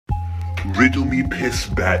Riddle me piss,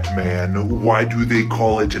 Batman. Why do they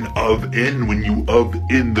call it an oven when you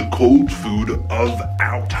in the cold food of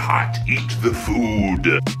out hot eat the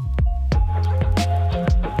food?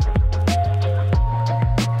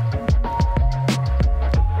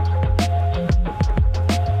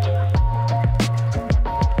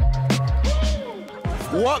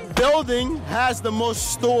 What building has the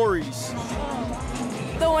most stories?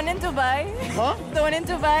 The one in Dubai. Huh? The one in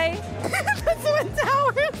Dubai. The Twin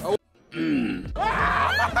Towers. Oh.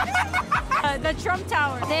 The Trump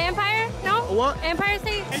Tower. The Empire? No? What? Empire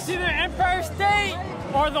State? It's either Empire State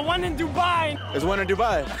or the one in Dubai. There's one in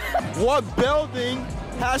Dubai. What building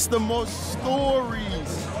has the most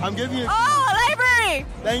stories? I'm giving you. Oh, a library.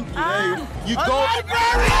 Thank you. There you go.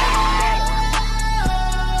 Library.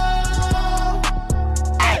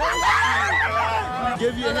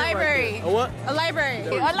 Give you A library. Right, a what? A library.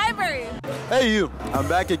 A library. Hey you, I'm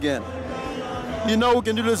back again. You know we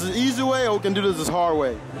can do this the easy way or we can do this the hard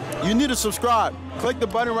way. You need to subscribe. Click the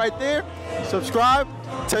button right there, subscribe,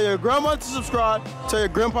 tell your grandma to subscribe, tell your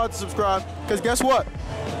grandpa to subscribe, because guess what?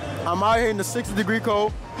 I'm out here in the 60-degree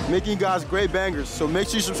cold making you guys great bangers. So make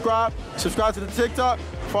sure you subscribe to the TikTok,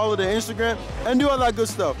 follow the Instagram, and do all that good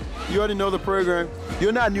stuff. You already know the program.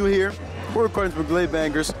 You're not new here. We're recording for great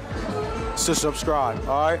bangers. So subscribe,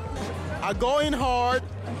 all right? I go in hard,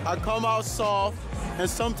 I come out soft, and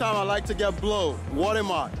sometimes I like to get blown. What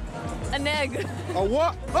am I? An egg. A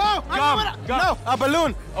what? Oh, gum. No, a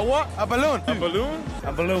balloon. A what? A balloon. A balloon?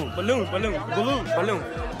 A balloon. Balloon. Balloon. Balloon. Balloon.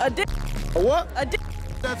 A dick. A what? A dick.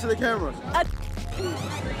 That to the camera.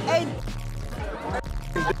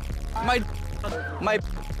 My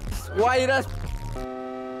why does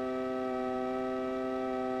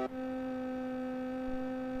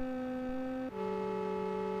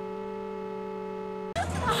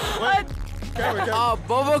Camera.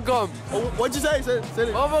 bubble gum. What'd you say? Say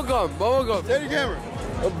it. Bubble gum. Bubble gum. Say the camera.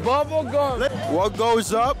 Bubble gum. What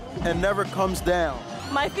goes up and never comes down?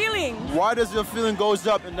 My feeling. Why does your feeling goes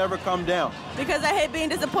up and never come down? Because I hate being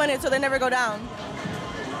disappointed, so they never go down.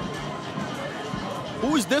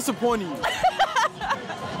 Who is disappointing you?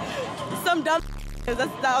 Some dumb.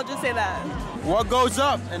 I'll just say that. What goes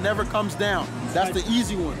up and never comes down? That's the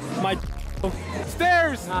easy one. My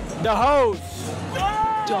stairs. The hose.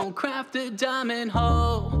 Don't craft a diamond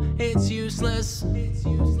hole, it's useless.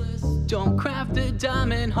 Don't craft a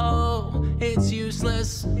diamond hole, it's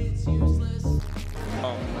useless.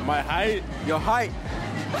 My height. Your height.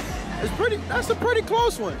 That's a pretty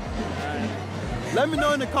close one. Let me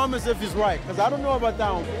know in the comments if he's right, because I don't know about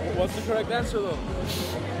that one. What's the correct answer though?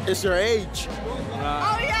 It's your age.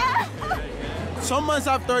 Oh yeah. Some months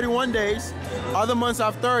have 31 days, other months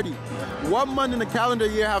have 30. What month in the calendar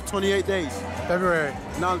year have 28 days? February.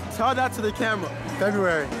 Now tell that to the camera.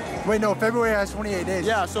 February. Wait, no, February has 28 days.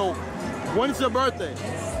 Yeah, so when's your birthday?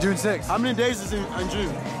 June 6th. How many days is in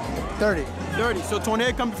June? 30. 30. So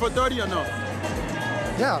 28 come before 30 or no?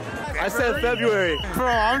 Yeah. I said February. Bro,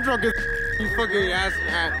 I'm drunk as you fucking ass.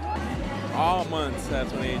 All months have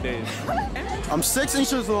 28 days. I'm 6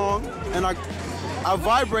 inches long and I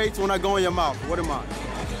vibrate when I go in your mouth. What am I?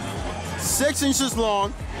 6 inches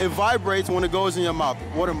long, it vibrates when it goes in your mouth.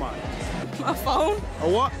 What am I? A phone. A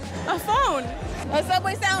what? A phone. A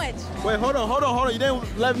Subway sandwich. Wait, hold on. You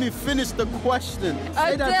didn't let me finish the question.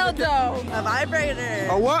 A dildo. A vibrator.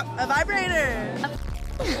 A what? A vibrator.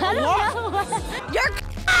 A what? Your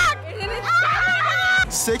cock.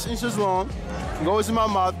 6 inches long, goes in my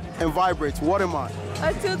mouth, and vibrates. What am I?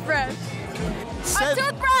 A toothbrush. Say- A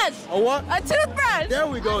toothbrush. A what? A toothbrush. There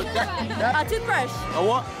we go. A toothbrush. A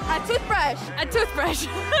what? A toothbrush. A toothbrush.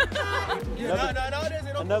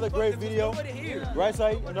 Another great video. Right,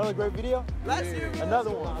 Saeed? Another great video? Last year.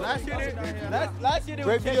 Another one. Last year.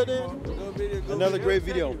 Great video then? Another great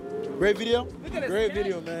video. Great video? Great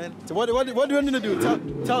video, man. So what do I need to do?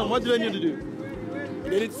 Tell them, what do I need to do?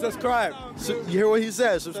 They need to subscribe. So, you hear what he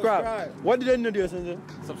says? Subscribe. What do they need to do, Sanjay?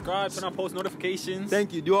 Subscribe, turn on post notifications.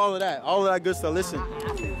 Thank you. Do all of that. All of that good stuff. Listen,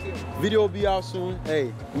 video will be out soon.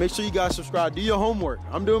 Hey, make sure you guys subscribe. Do your homework.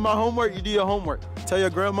 I'm doing my homework. You do your homework. Tell your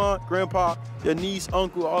grandma, grandpa, your niece,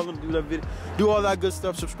 uncle, all of them do that video. Do all that good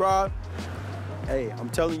stuff. Subscribe. Hey, I'm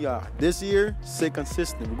telling y'all, this year, stay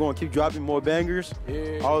consistent. We're going to keep dropping more bangers.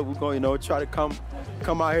 Yeah. We're going, try to come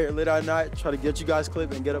out here late at night, try to get you guys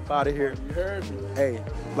clipped and get up out of here. You heard me. Hey,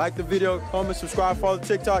 like the video, comment, subscribe, follow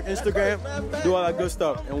TikTok, Instagram, do all that good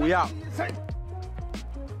stuff, and we out.